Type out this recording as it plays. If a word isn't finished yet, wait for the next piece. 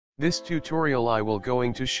This tutorial I will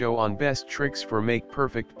going to show on best tricks for make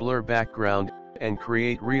perfect blur background, and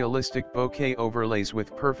create realistic bokeh overlays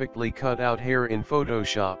with perfectly cut out hair in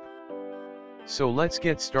Photoshop. So let's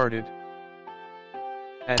get started.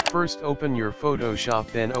 At first open your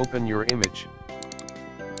Photoshop, then open your image.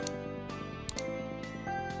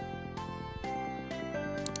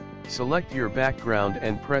 Select your background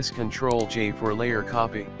and press Ctrl J for layer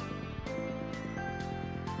copy.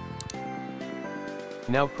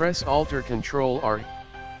 Now press Alt or Ctrl R.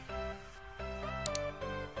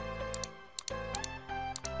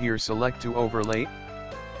 Here select to overlay,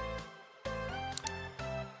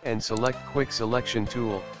 and select Quick Selection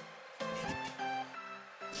tool.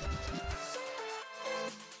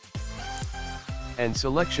 And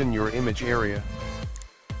selection your image area.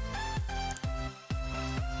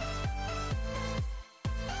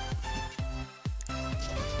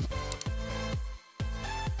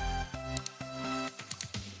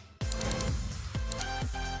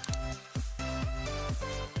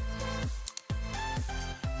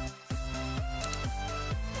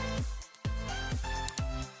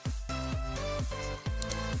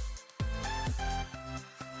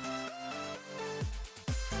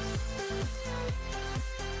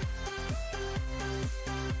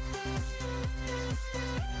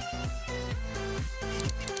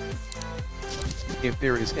 If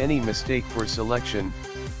there is any mistake for selection,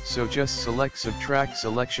 so just select Subtract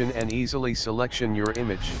Selection and easily selection your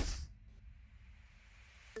image.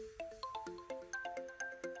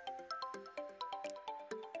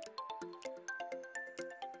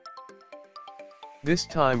 This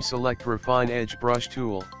time select Refine Edge Brush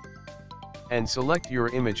tool. And select your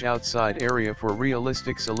image outside area for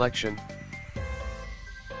realistic selection.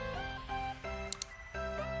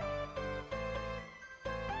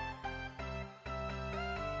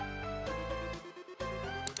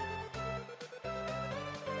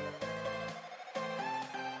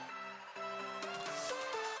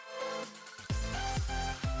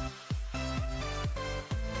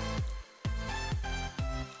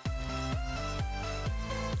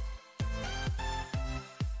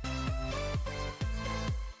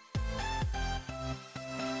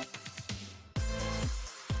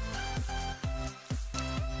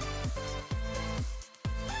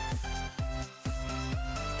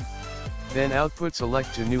 Then output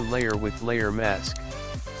select to new layer with layer mask.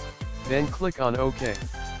 Then click on OK.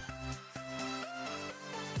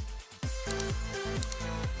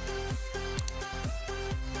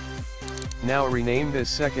 Now rename this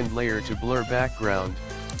second layer to blur background.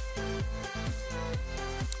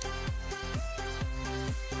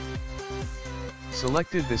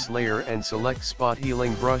 Selected this layer and select Spot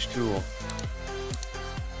Healing Brush tool.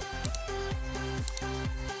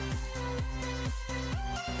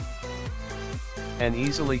 And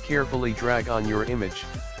easily carefully drag on your image.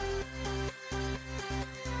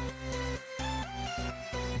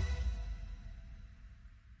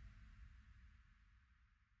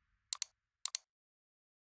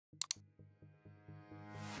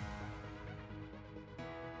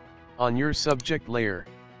 On your subject layer.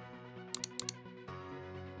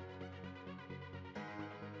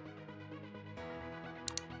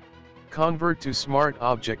 Convert to Smart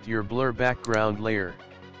Object your blur background layer.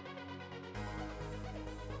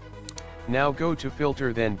 Now go to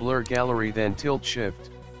Filter, then Blur Gallery, then Tilt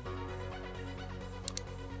Shift.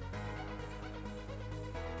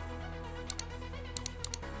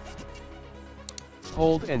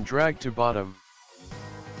 Hold and drag to bottom.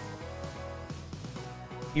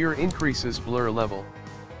 Here increases blur level.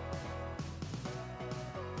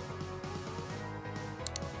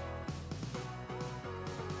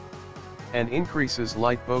 And increases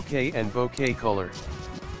light bokeh and bokeh color.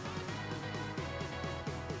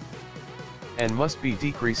 And must be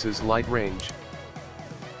decreases light range.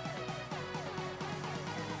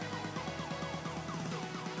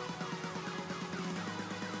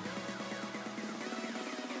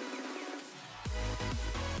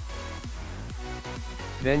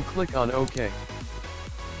 Then click on OK.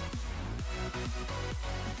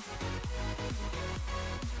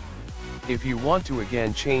 If you want to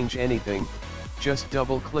again change anything, just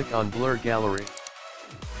double click on Blur Gallery.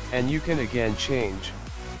 And you can again change.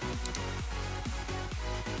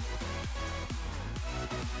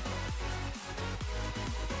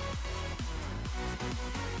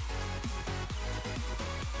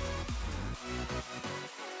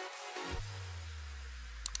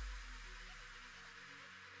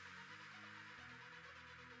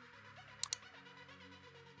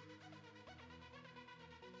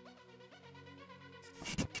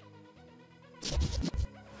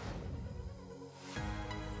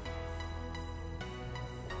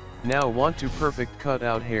 Now want to perfect cut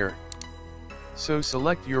out hair. So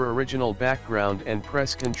select your original background and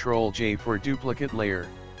press Ctrl J for duplicate layer.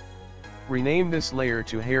 Rename this layer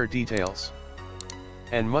to hair details.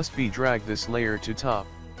 And must be drag this layer to top.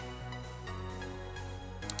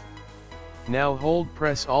 Now hold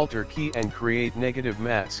press Alt key and create negative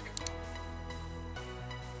mask.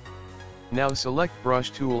 Now select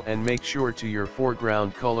brush tool and make sure to your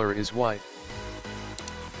foreground color is white.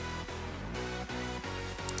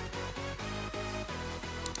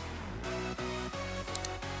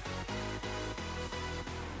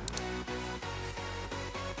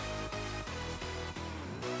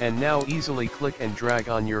 And now easily click and drag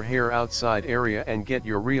on your hair outside area and get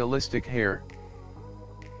your realistic hair.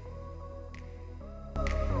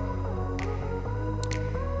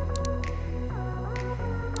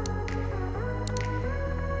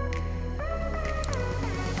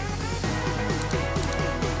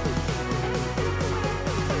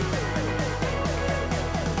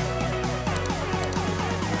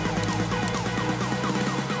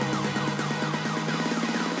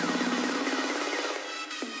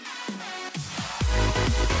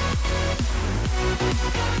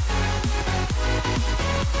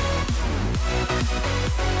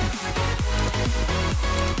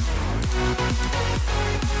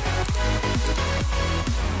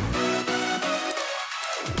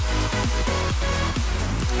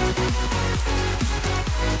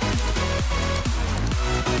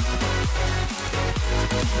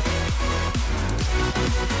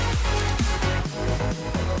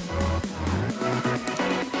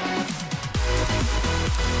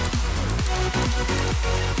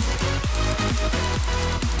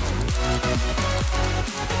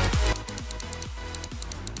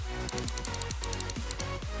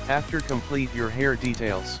 After complete your hair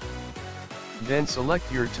details, then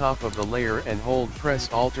select your top of the layer and hold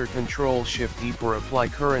press Alt Ctrl Shift E for apply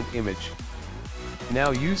current image.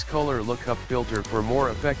 Now use color lookup filter for more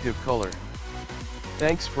effective color.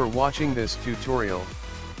 Thanks for watching this tutorial.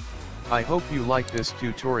 I hope you like this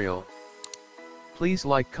tutorial. Please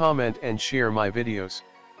like, comment and share my videos.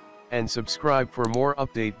 And subscribe for more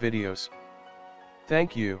update videos.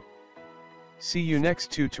 Thank you. See you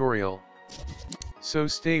next tutorial. So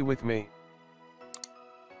stay with me.